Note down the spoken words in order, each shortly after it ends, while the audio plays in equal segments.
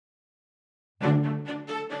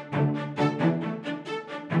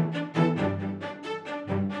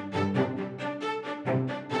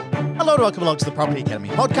Hello and welcome along to the Property Academy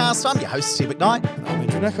podcast. I'm your host, Steve McKnight. I'm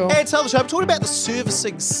Andrew Nicol. And tell the show, I'm talking about the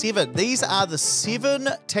Servicing 7. These are the 7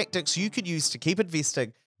 tactics you could use to keep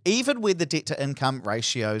investing, even when the debt to income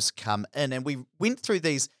ratios come in. And we went through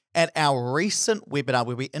these at our recent webinar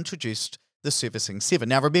where we introduced the Servicing 7.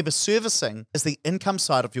 Now, remember, servicing is the income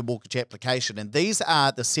side of your mortgage application, and these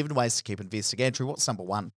are the 7 ways to keep investing. Andrew, what's number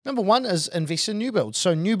 1? Number 1 is invest in new builds.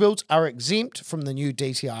 So new builds are exempt from the new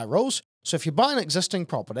DTI rules. So if you buy an existing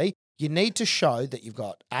property, you need to show that you've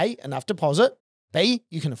got A, enough deposit, B,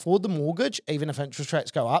 you can afford the mortgage even if interest rates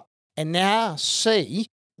go up, and now C,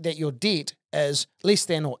 that your debt is less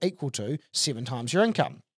than or equal to 7 times your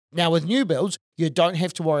income. Now with new builds, you don't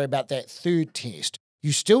have to worry about that third test.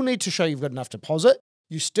 You still need to show you've got enough deposit,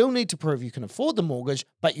 you still need to prove you can afford the mortgage,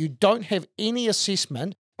 but you don't have any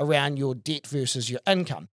assessment around your debt versus your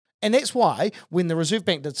income. And that's why when the Reserve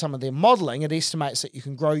Bank did some of their modelling, it estimates that you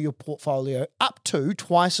can grow your portfolio up to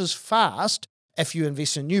twice as fast if you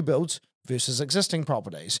invest in new builds versus existing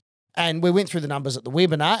properties. And we went through the numbers at the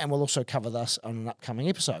webinar, and we'll also cover this on an upcoming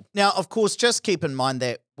episode. Now, of course, just keep in mind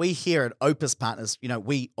that we here at Opus Partners,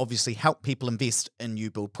 we obviously help people invest in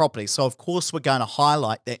new build property. So, of course, we're going to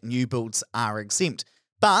highlight that new builds are exempt.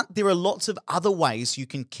 But there are lots of other ways you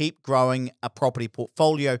can keep growing a property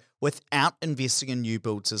portfolio without investing in new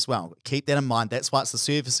builds as well. Keep that in mind. That's why it's the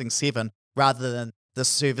Servicing 7 rather than the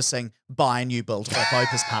servicing buy a new build of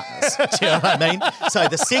Opus Partners. Do you know what I mean? So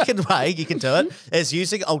the second way you can do it is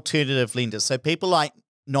using alternative lenders. So people like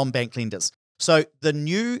non-bank lenders. So the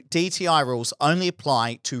new DTI rules only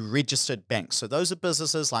apply to registered banks. So those are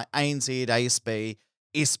businesses like ANZ, ASB,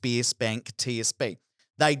 SBS Bank, TSB.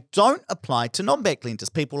 They don't apply to non-bank lenders,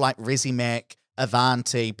 people like Resimac,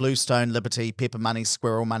 Avanti, Bluestone, Liberty, Pepper Money,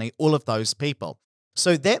 Squirrel Money, all of those people.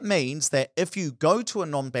 So that means that if you go to a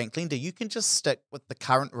non-bank lender, you can just stick with the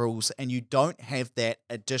current rules and you don't have that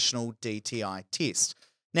additional DTI test.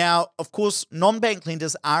 Now, of course, non-bank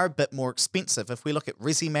lenders are a bit more expensive. If we look at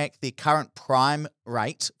Resimac, their current prime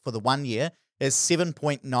rate for the 1 year is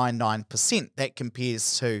 7.99%. That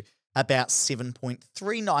compares to about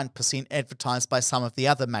 7.39% advertised by some of the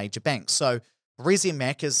other major banks. So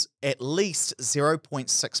Resimac is at least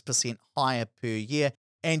 0.6% higher per year,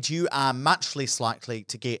 and you are much less likely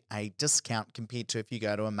to get a discount compared to if you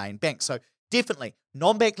go to a main bank. So definitely,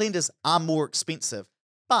 non-bank lenders are more expensive,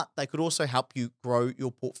 but they could also help you grow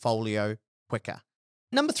your portfolio quicker.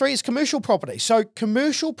 Number 3 is commercial property. So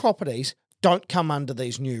commercial properties don't come under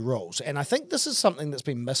these new rules. And I think this is something that's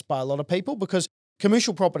been missed by a lot of people because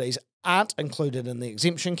commercial properties aren't included in the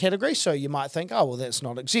exemption category, so you might think, oh, well, that's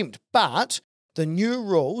not exempt. But the new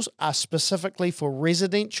rules are specifically for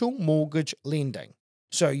residential mortgage lending.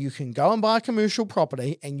 So you can go and buy a commercial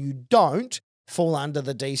property and you don't fall under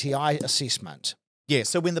the DTI assessment. Yeah,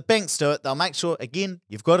 so when the banks do it, they'll make sure, again,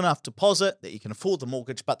 you've got enough deposit that you can afford the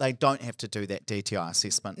mortgage, but they don't have to do that DTI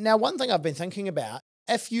assessment. Now, one thing I've been thinking about,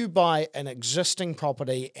 if you buy an existing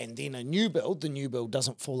property and then a new build, the new build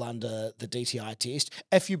doesn't fall under the DTI test.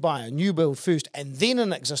 If you buy a new build first and then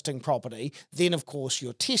an existing property, then of course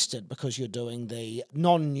you're tested because you're doing the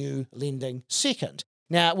non-new lending second.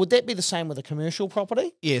 Now, would that be the same with a commercial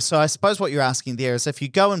property? Yeah, so I suppose what you're asking there is if you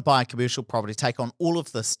go and buy a commercial property, take on all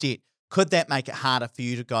of this debt, could that make it harder for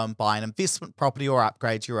you to go and buy an investment property or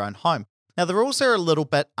upgrade your own home? Now, the rules are a little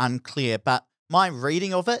bit unclear, but my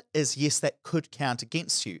reading of it is, yes, that could count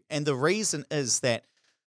against you. And the reason is that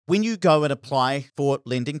when you go and apply for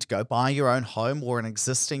lending to go buy your own home or an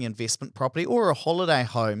existing investment property or a holiday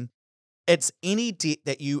home, it's any debt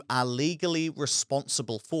that you are legally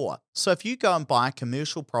responsible for. So if you go and buy a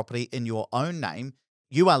commercial property in your own name,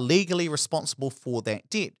 you are legally responsible for that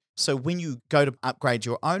debt. So when you go to upgrade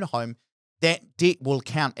your own home, that debt will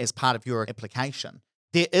count as part of your application.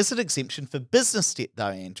 There is an exemption for business debt though,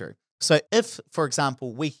 Andrew. So if, for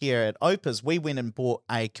example, we here at Opus, we went and bought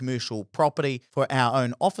a commercial property for our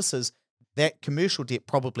own offices, that commercial debt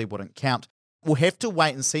probably wouldn't count. We'll have to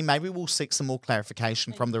wait and see. Maybe we'll seek some more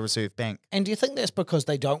clarification from the Reserve Bank. And do you think that's because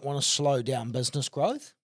they don't want to slow down business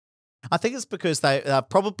growth? I think it's because they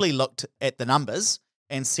probably looked at the numbers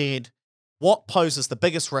and said, what poses the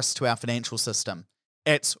biggest risk to our financial system?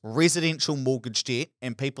 It's residential mortgage debt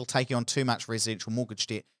and people taking on too much residential mortgage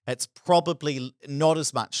debt. It's probably not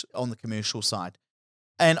as much on the commercial side.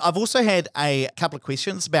 And I've also had a couple of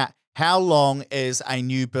questions about how long is a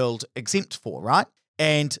new build exempt for, right?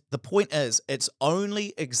 And the point is, it's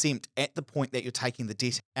only exempt at the point that you're taking the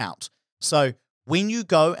debt out. So when you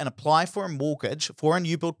go and apply for a mortgage for a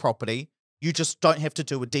new build property, you just don't have to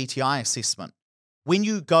do a DTI assessment. When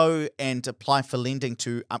you go and apply for lending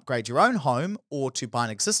to upgrade your own home or to buy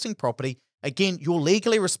an existing property, again, you're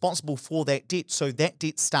legally responsible for that debt, so that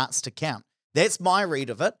debt starts to count. That's my read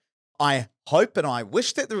of it. I hope and I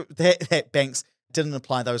wish that that banks didn't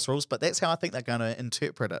apply those rules, but that's how I think they're going to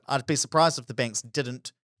interpret it. I'd be surprised if the banks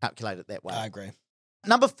didn't calculate it that way. I agree.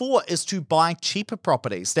 Number 4 is to buy cheaper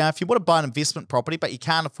properties. Now, if you want to buy an investment property, but you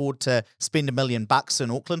can't afford to spend $1 million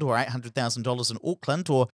in Auckland or $800,000 in Auckland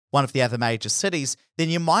or one of the other major cities, then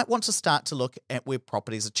you might want to start to look at where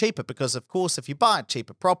properties are cheaper because, of course, if you buy a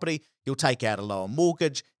cheaper property, you'll take out a lower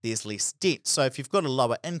mortgage, there's less debt. So if you've got a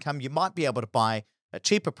lower income, you might be able to buy a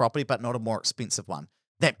cheaper property, but not a more expensive one.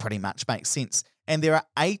 That pretty much makes sense. And there are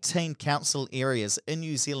 18 council areas in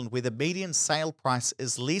New Zealand where the median sale price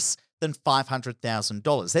is less than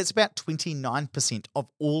 $500,000. That's about 29% of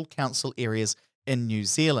all council areas in New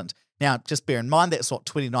Zealand. Now, just bear in mind that's not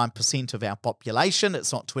 29% of our population.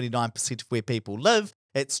 It's not 29% of where people live.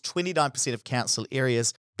 It's 29% of council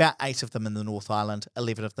areas, about 8 of them in the North Island,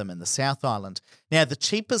 11 of them in the South Island. Now, the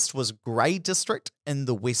cheapest was Grey District in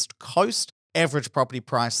the West Coast. Average property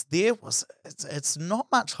price there was, it's not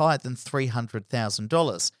much higher than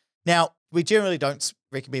 $300,000. Now, we generally don't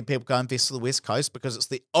recommend people go invest to the West Coast because it's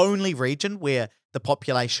the only region where the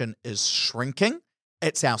population is shrinking.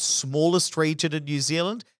 It's our smallest region in New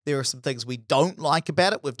Zealand. There are some things we don't like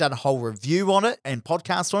about it. We've done a whole review on it and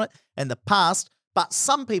podcast on it in the past, but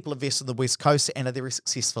some people invest in the West Coast and are very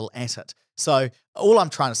successful at it. So all I'm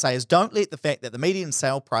trying to say is don't let the fact that the median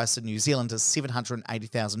sale price in New Zealand is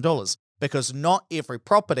 $780,000 because not every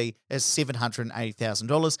property is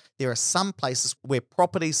 $780,000. There are some places where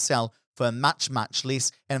properties sell for much, much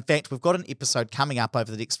less. And in fact, we've got an episode coming up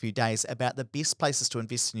over the next few days about the best places to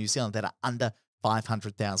invest in New Zealand that are under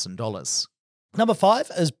 $500,000. Number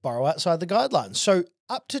 5 is borrow outside the guidelines. So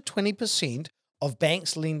up to 20% of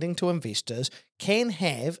banks lending to investors can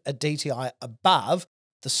have a DTI above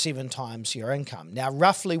the 7 times your income. Now,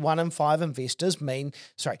 roughly 1 in 5 investors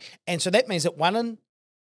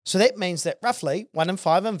so that means that roughly 1 in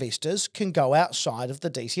 5 investors can go outside of the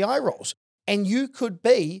DTI rules. And you could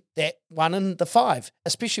be that 1 in the 5,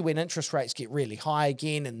 especially when interest rates get really high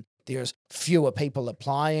again and there's fewer people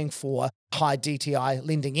applying for high DTI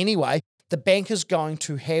lending anyway. The bank is going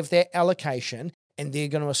to have that allocation and they're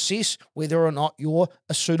going to assess whether or not you're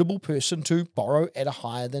a suitable person to borrow at a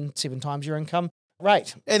higher than 7 times your income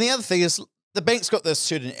rate. And the other thing is the bank's got this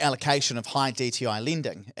certain allocation of high DTI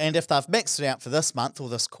lending. And if they've maxed it out for this month or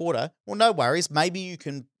this quarter, well, no worries. Maybe you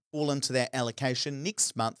can fall into that allocation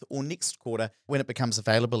next month or next quarter when it becomes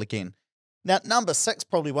available again. Now, number 6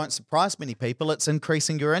 probably won't surprise many people. It's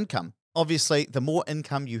increasing your income. Obviously, the more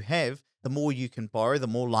income you have, the more you can borrow, the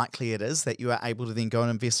more likely it is that you are able to then go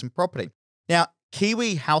and invest in property. Now,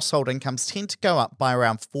 Kiwi household incomes tend to go up by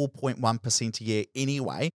around 4.1% a year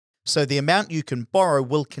anyway. So the amount you can borrow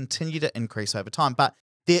will continue to increase over time. But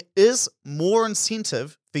there is more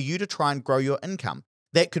incentive for you to try and grow your income.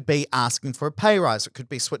 That could be asking for a pay rise. It could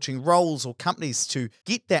be switching roles or companies to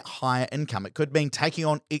get that higher income. It could mean taking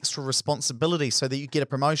on extra responsibility so that you get a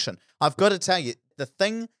promotion. I've got to tell you, the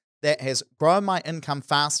thing that has grown my income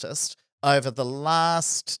fastest over the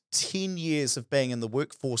last 10 years of being in the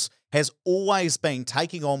workforce has always been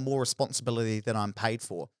taking on more responsibility than I'm paid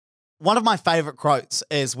for. One of my favorite quotes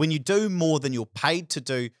is, when you do more than you're paid to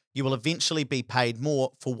do, you will eventually be paid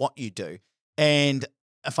more for what you do. And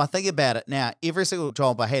if I think about it now, every single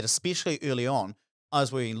job I had, especially early on, I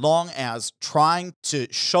was working long hours trying to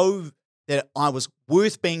show that I was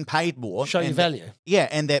worth being paid more. Show your value.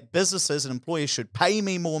 And that businesses and employers should pay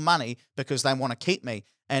me more money because they want to keep me.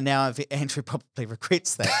 And now Andrew probably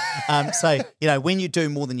regrets that. So, when you do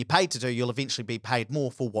more than you're paid to do, you'll eventually be paid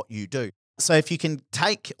more for what you do. So if you can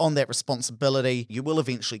take on that responsibility, you will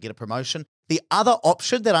eventually get a promotion. The other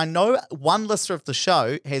option that I know one listener of the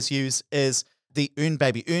show has used is the Earn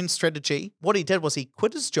Baby Earn strategy. What he did was he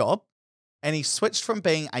quit his job and he switched from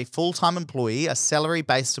being a full-time employee, a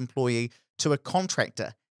salary-based employee, to a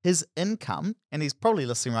contractor. His income, and he's probably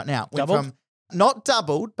listening right now, went from not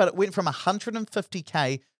doubled, but it went from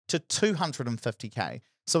 $150K to $250K.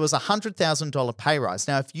 So it was a $100,000 pay rise.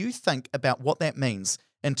 Now, if you think about what that means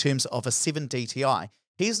in terms of a 7 DTI,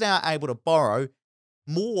 he's now able to borrow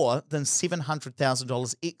more than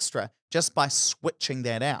 $700,000 extra just by switching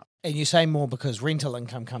that out. And you say more because rental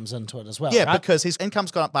income comes into it as well, Yeah, right? because his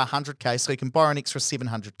income's gone up by $100K, so he can borrow an extra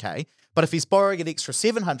 $700K. But if he's borrowing an extra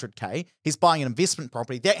 $700K, he's buying an investment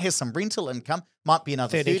property that has some rental income, might be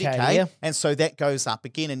another $30K, yeah. And so that goes up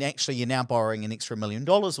again, and actually you're now borrowing an extra $1 million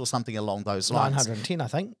or something along those lines. 910, I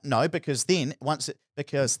think. No, because then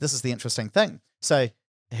because this is the interesting thing. So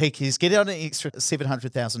he's getting on an extra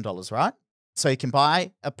 $700,000, right? So you can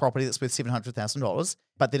buy a property that's worth $700,000,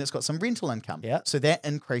 but then it's got some rental income. Yeah. So that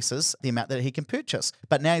increases the amount that he can purchase.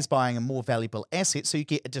 But now he's buying a more valuable asset, so you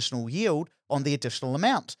get additional yield on the additional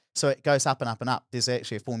amount. So it goes up and up and up. There's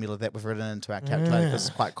actually a formula that we've written into our calculator because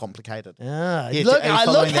it's quite complicated. Yeah. Yeah, Look, are you look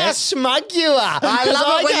following how that? smug you are. I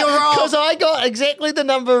love it when you're wrong. Because I got exactly the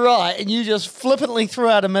number right, and you just flippantly threw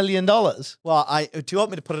out $1 million. Well, do you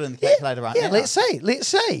want me to put it in the calculator right now? Yeah, let's see.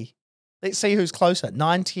 Let's see who's closer,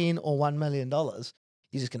 9, 10, or $1 million. You're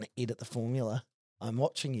just going to edit the formula. I'm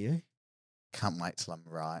watching you. Can't wait till I'm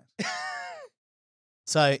right.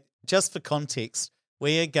 So just for context,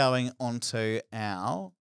 we are going onto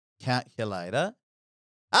our calculator.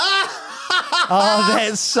 Oh,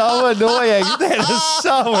 that's so annoying. That is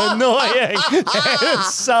so annoying. That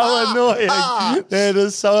is so annoying. That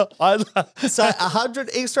is so... So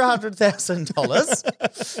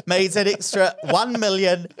 $100,000 means an extra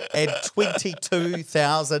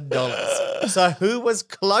 $1,022,000. So who was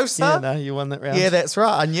closer? Yeah, no, you won that round. Yeah, that's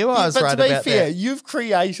right. I knew I was right about that. But to be fair, that. you've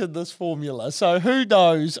created this formula, so who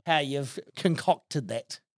knows how you've concocted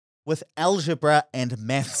that? With algebra and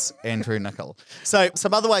maths, Andrew Nicol. So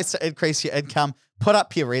some other ways to increase your income, put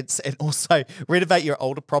up your rents and also renovate your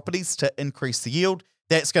older properties to increase the yield.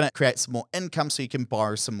 That's going to create some more income so you can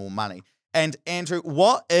borrow some more money. And Andrew,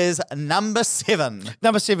 what is number 7?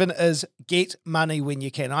 Number 7 is get money when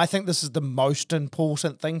you can. I think this is the most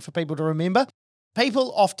important thing for people to remember.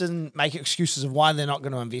 People often make excuses of why they're not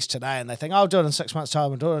going to invest today, and they think, I'll do it in 6 months'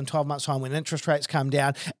 time, I'll do it in 12 months' time when interest rates come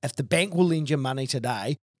down. If the bank will lend you money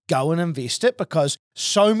today, go and invest it, because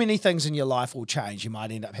so many things in your life will change. You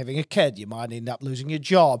might end up having a kid. You might end up losing your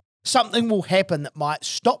job. Something will happen that might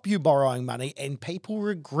stop you borrowing money, and people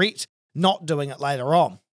regret not doing it later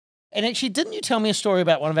on. And actually, didn't you tell me a story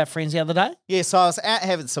about one of our friends the other day? Yeah, so I was out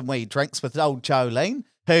having some wee drinks with old Jolene,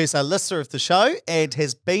 who's a listener of the show and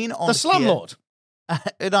has been on The slumlord.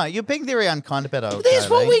 No, you're being very unkind about old That's Jolene.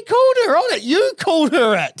 what we called her on it. You called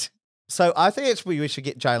her it. So I think actually we should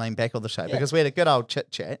get Jolene back on the show because we had a good old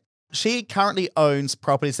chit-chat. She currently owns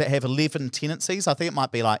properties that have 11 tenancies. I think it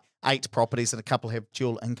might be like 8 properties and a couple have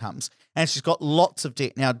dual incomes. And she's got lots of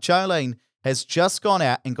debt. Now, Jolene has just gone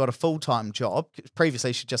out and got a full-time job.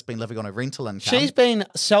 Previously, she'd just been living on a rental income. She's been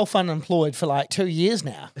self-unemployed for like 2 years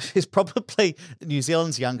now. She's probably New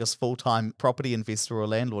Zealand's youngest full-time property investor or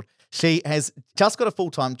landlord. She has just got a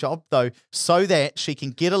full-time job, though, so that she can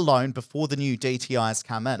get a loan before the new DTIs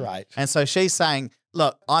come in. Right. And so she's saying,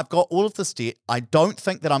 look, I've got all of this debt. I don't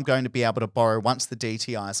think that I'm going to be able to borrow once the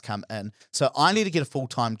DTIs come in. So I need to get a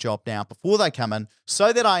full-time job now before they come in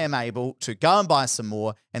so that I am able to go and buy some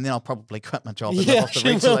more, and then I'll probably quit my job and live off the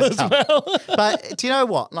rental income. Well. But do you know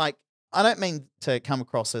what? Like, I don't mean to come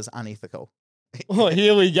across as unethical. Oh,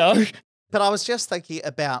 here we go. But I was just thinking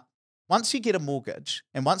about once you get a mortgage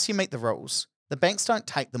and once you meet the rules, the banks don't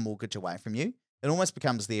take the mortgage away from you. It almost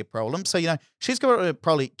becomes their problem. So, she's got to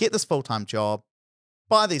probably get this full-time job,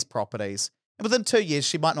 buy these properties, and within 2 years,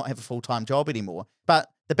 she might not have a full-time job anymore. But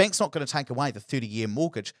the bank's not going to take away the 30-year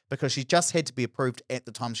mortgage because she just had to be approved at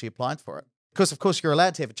the time she applied for it. Because, of course, you're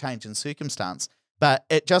allowed to have a change in circumstance. But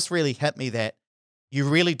it just really hit me that you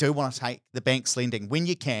really do want to take the bank's lending when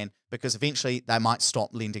you can, because eventually they might stop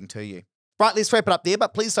lending to you. Right, let's wrap it up there,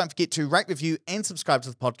 but please don't forget to rate, review, and subscribe to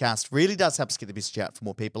the podcast. Really does help us get the message out for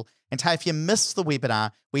more people. And hey, if you missed the webinar,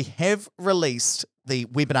 we have released the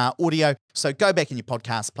webinar audio, so go back in your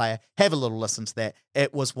podcast player, have a little listen to that.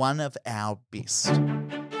 It was one of our best.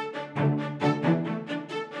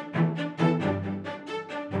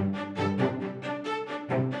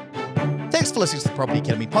 Thanks for listening to the Property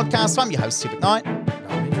Academy podcast. I'm your host, Steve McKnight.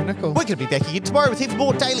 We're going to be back again tomorrow with even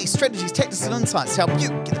more daily strategies, tactics, and insights to help you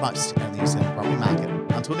get the most out of the New Zealand property market.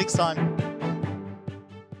 Until next time.